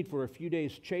indeed for a few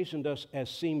days chastened us as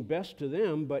seemed best to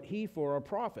them, but He for our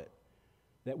profit,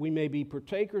 that we may be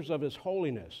partakers of His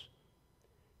holiness.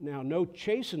 Now, no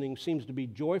chastening seems to be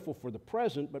joyful for the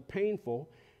present, but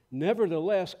painful.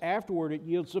 Nevertheless, afterward it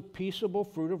yields a peaceable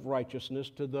fruit of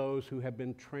righteousness to those who have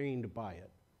been trained by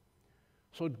it."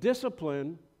 So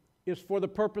discipline is for the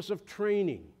purpose of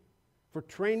training, for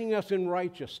training us in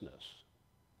righteousness.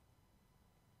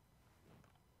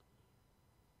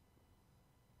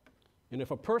 And if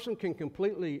a person can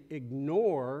completely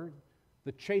ignore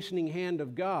the chastening hand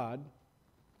of God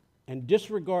and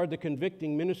disregard the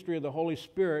convicting ministry of the Holy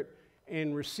Spirit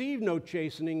and receive no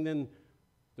chastening, then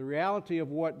the reality of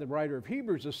what the writer of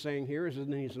Hebrews is saying here is that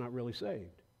he's not really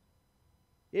saved.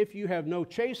 If you have no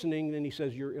chastening, then he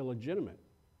says you're illegitimate.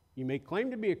 You may claim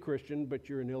to be a Christian, but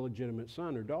you're an illegitimate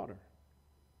son or daughter.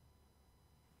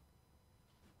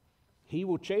 He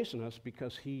will chasten us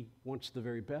because He wants the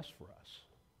very best for us,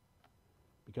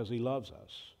 because He loves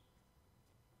us.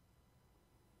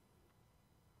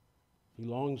 He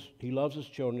loves His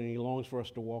children, and He longs for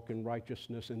us to walk in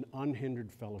righteousness and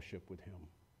unhindered fellowship with Him.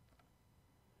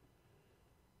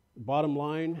 Bottom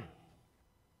line,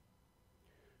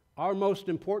 our most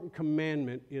important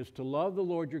commandment is to love the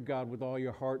Lord your God with all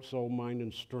your heart, soul, mind,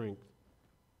 and strength.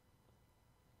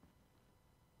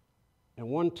 And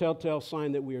one telltale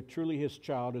sign that we are truly His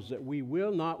child is that we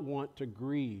will not want to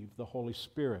grieve the Holy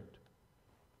Spirit.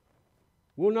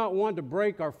 We'll not want to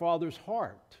break our Father's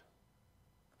heart.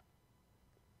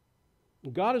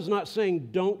 God is not saying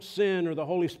don't sin or the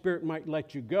Holy Spirit might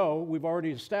let you go. We've already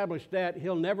established that.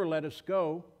 He'll never let us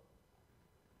go.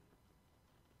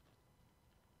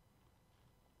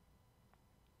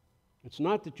 It's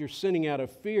not that you're sinning out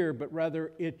of fear, but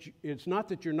rather it's not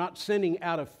that you're not sinning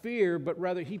out of fear, but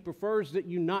rather He prefers that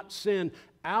you not sin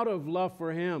out of love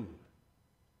for Him.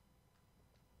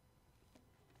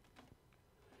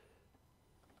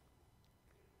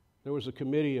 There was a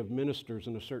committee of ministers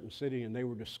in a certain city, and they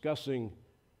were discussing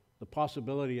the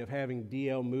possibility of having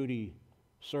D.L. Moody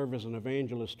serve as an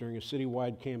evangelist during a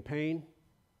citywide campaign.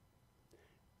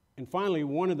 And finally,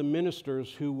 one of the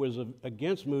ministers who was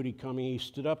against Moody coming, he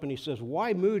stood up and he says,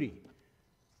 "Why Moody?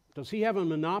 Does he have a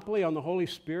monopoly on the Holy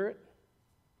Spirit?"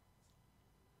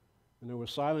 And there was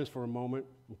silence for a moment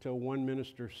until one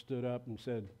minister stood up and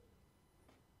said,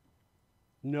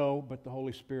 "No, but the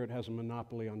Holy Spirit has a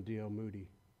monopoly on D.L. Moody."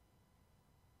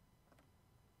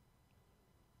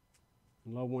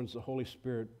 And loved ones, the Holy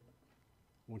Spirit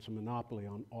wants a monopoly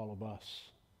on all of us.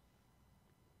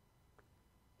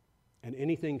 And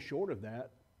anything short of that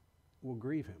will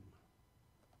grieve Him.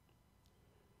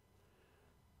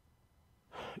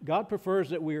 God prefers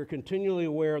that we are continually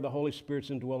aware of the Holy Spirit's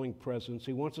indwelling presence.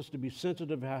 He wants us to be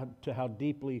sensitive to how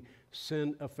deeply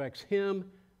sin affects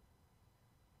Him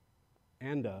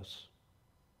and us.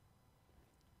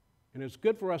 And it's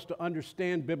good for us to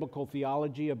understand biblical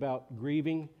theology about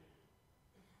grieving,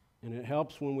 and it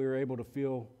helps when we're able to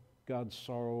feel God's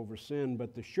sorrow over sin.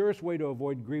 But the surest way to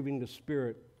avoid grieving the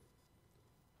Spirit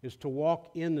is to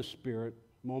walk in the Spirit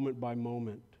moment by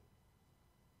moment.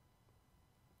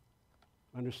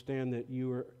 Understand that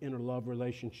you are in a love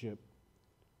relationship.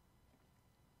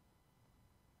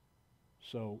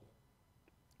 So,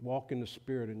 walk in the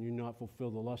Spirit and you not fulfill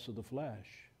the lusts of the flesh.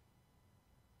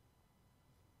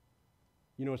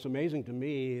 You know, it's amazing to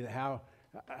me how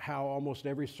almost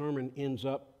every sermon ends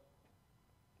up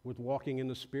with walking in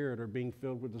the Spirit or being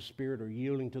filled with the Spirit or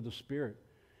yielding to the Spirit.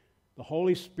 The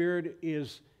Holy Spirit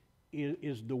is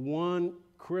the one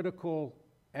critical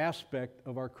aspect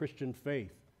of our Christian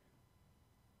faith.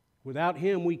 Without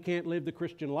Him, we can't live the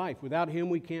Christian life. Without Him,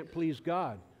 we can't please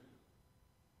God.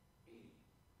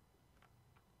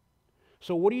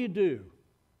 So what do you do?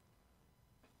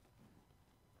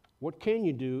 What can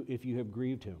you do if you have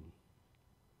grieved Him?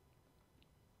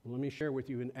 Well, let me share with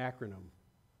you an acronym.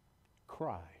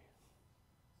 Cry.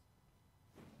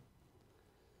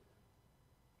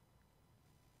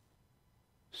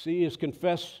 C is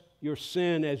confess your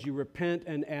sin as you repent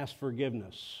and ask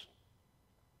forgiveness.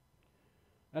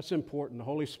 That's important. The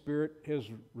Holy Spirit, His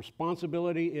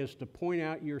responsibility is to point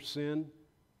out your sin.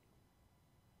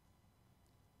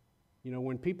 You know,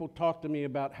 when people talk to me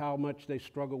about how much they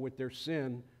struggle with their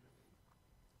sin,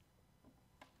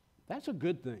 that's a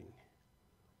good thing.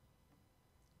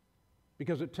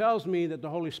 Because it tells me that the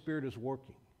Holy Spirit is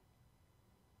working.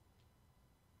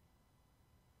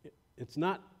 It's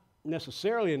not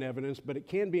necessarily an evidence, but it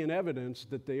can be an evidence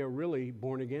that they are really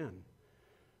born again.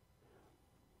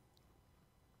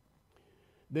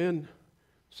 Then,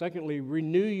 secondly,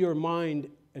 renew your mind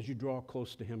as you draw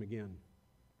close to Him again.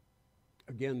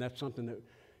 Again, that's something that,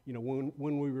 you know,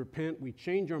 when we repent, we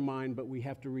change our mind, but we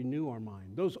have to renew our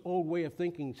mind. Those old way of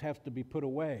thinking have to be put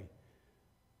away.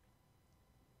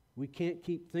 We can't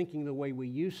keep thinking the way we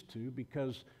used to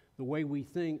because the way we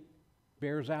think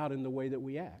bears out in the way that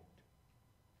we act.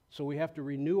 So we have to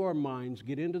renew our minds,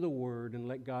 get into the Word, and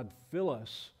let God fill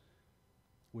us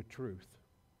with truth.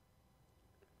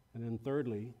 And then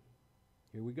thirdly,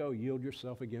 here we go, yield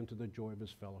yourself again to the joy of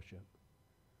His fellowship.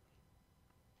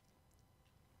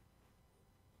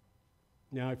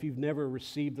 Now, if you've never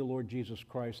received the Lord Jesus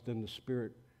Christ, then the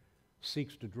Spirit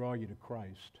seeks to draw you to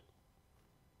Christ.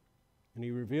 And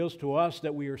He reveals to us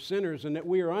that we are sinners and that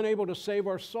we are unable to save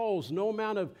our souls. No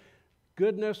amount of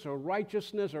goodness or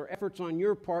righteousness or efforts on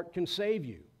your part can save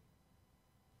you.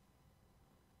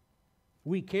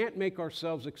 We can't make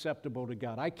ourselves acceptable to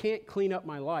God. I can't clean up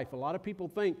my life. A lot of people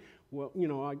think, well, you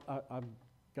know, I've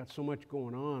got so much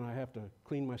going on, I have to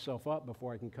clean myself up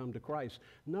before I can come to Christ.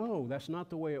 No, that's not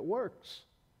the way it works.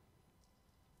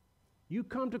 You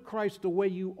come to Christ the way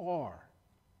you are.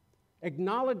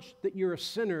 Acknowledge that you're a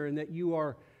sinner and that you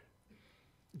are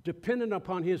dependent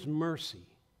upon His mercy.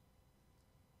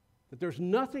 That there's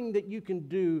nothing that you can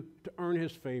do to earn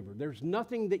His favor. There's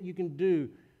nothing that you can do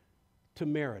to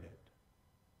merit it.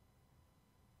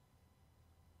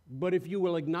 But if you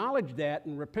will acknowledge that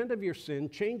and repent of your sin,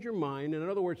 change your mind, in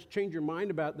other words, change your mind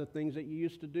about the things that you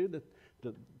used to do,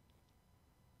 that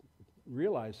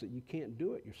realize that you can't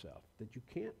do it yourself, that you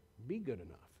can't be good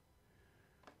enough.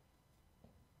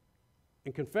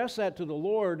 And confess that to the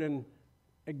Lord and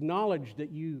acknowledge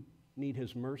that you need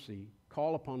His mercy.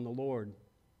 Call upon the Lord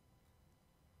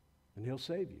and He'll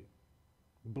save you.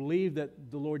 Believe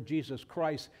that the Lord Jesus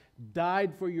Christ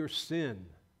died for your sin.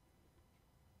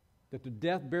 That the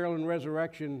death, burial, and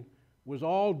resurrection was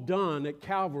all done at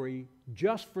Calvary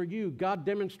just for you. God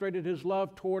demonstrated His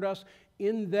love toward us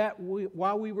in that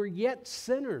while we were yet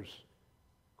sinners,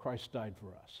 Christ died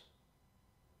for us.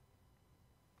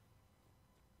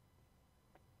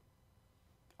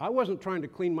 I wasn't trying to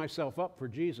clean myself up for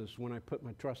Jesus when I put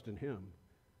my trust in Him.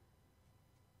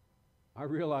 I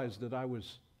realized that I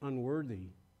was unworthy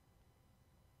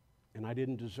and I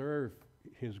didn't deserve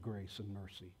His grace and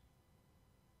mercy.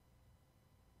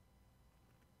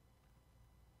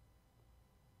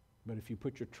 But if you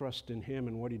put your trust in Him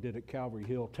and what He did at Calvary,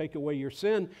 He'll take away your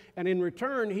sin, and in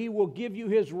return, He will give you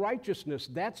His righteousness.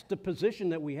 That's the position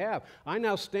that we have. I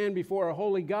now stand before a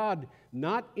holy God,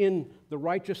 not in the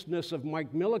righteousness of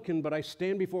Mike Milliken, but I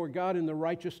stand before God in the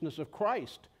righteousness of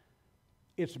Christ.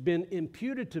 It's been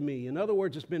imputed to me. In other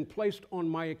words, it's been placed on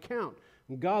my account.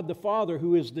 And God the Father,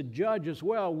 who is the judge as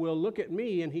well, will look at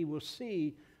me and He will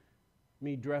see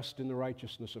me dressed in the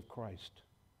righteousness of Christ.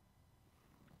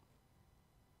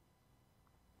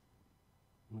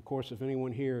 And of course, if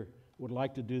anyone here would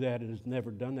like to do that and has never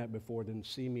done that before, then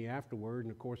see me afterward.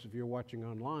 And of course, if you're watching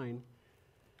online,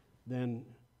 then,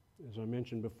 as I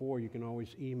mentioned before, you can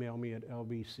always email me at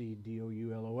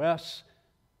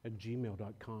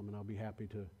lbcdoulos@gmail.com, and I'll be happy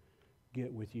to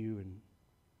get with you and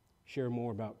share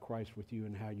more about Christ with you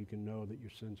and how you can know that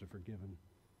your sins are forgiven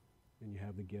and you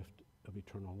have the gift of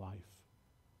eternal life.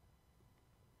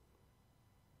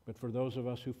 But for those of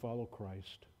us who follow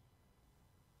Christ,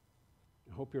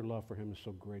 I hope your love for him is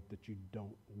so great that you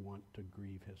don't want to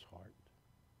grieve his heart.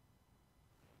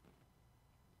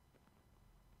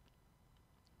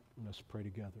 Let's pray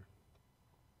together.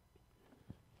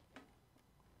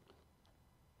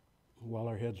 While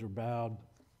our heads are bowed,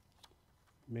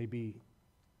 maybe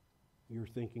you're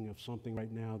thinking of something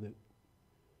right now that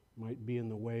might be in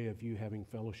the way of you having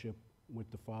fellowship with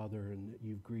the Father and that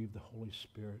you've grieved the Holy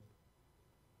Spirit.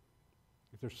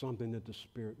 If there's something that the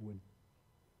Spirit would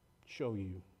show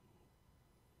you,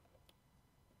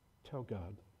 tell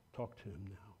God, talk to him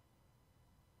now.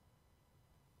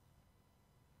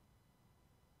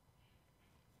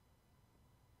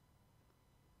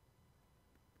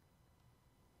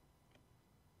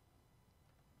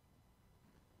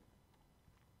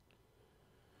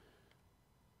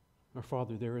 Our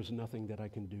Father, there is nothing that I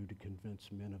can do to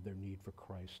convince men of their need for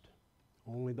Christ.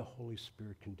 Only the Holy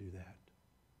Spirit can do that.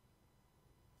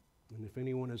 And if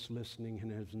anyone is listening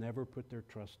and has never put their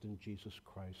trust in Jesus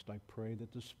Christ, I pray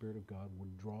that the Spirit of God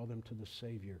would draw them to the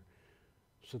Savior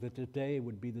so that today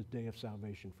would be the day of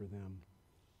salvation for them.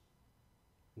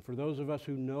 And for those of us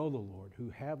who know the Lord,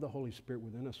 who have the Holy Spirit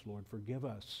within us, Lord, forgive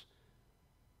us.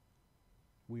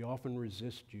 We often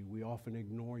resist you. We often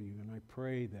ignore you. And I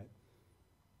pray that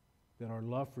our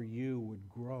love for you would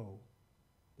grow,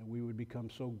 that we would become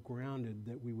so grounded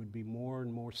that we would be more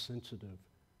and more sensitive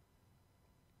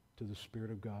to the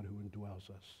Spirit of God who indwells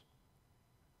us.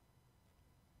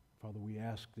 Father, we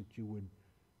ask that you would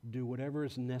do whatever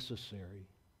is necessary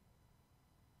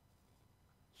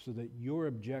so that your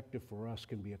objective for us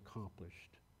can be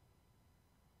accomplished,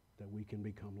 that we can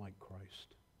become like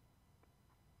Christ.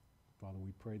 Father,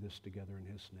 we pray this together in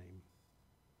his name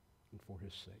and for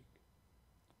his sake.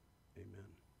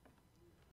 Amen.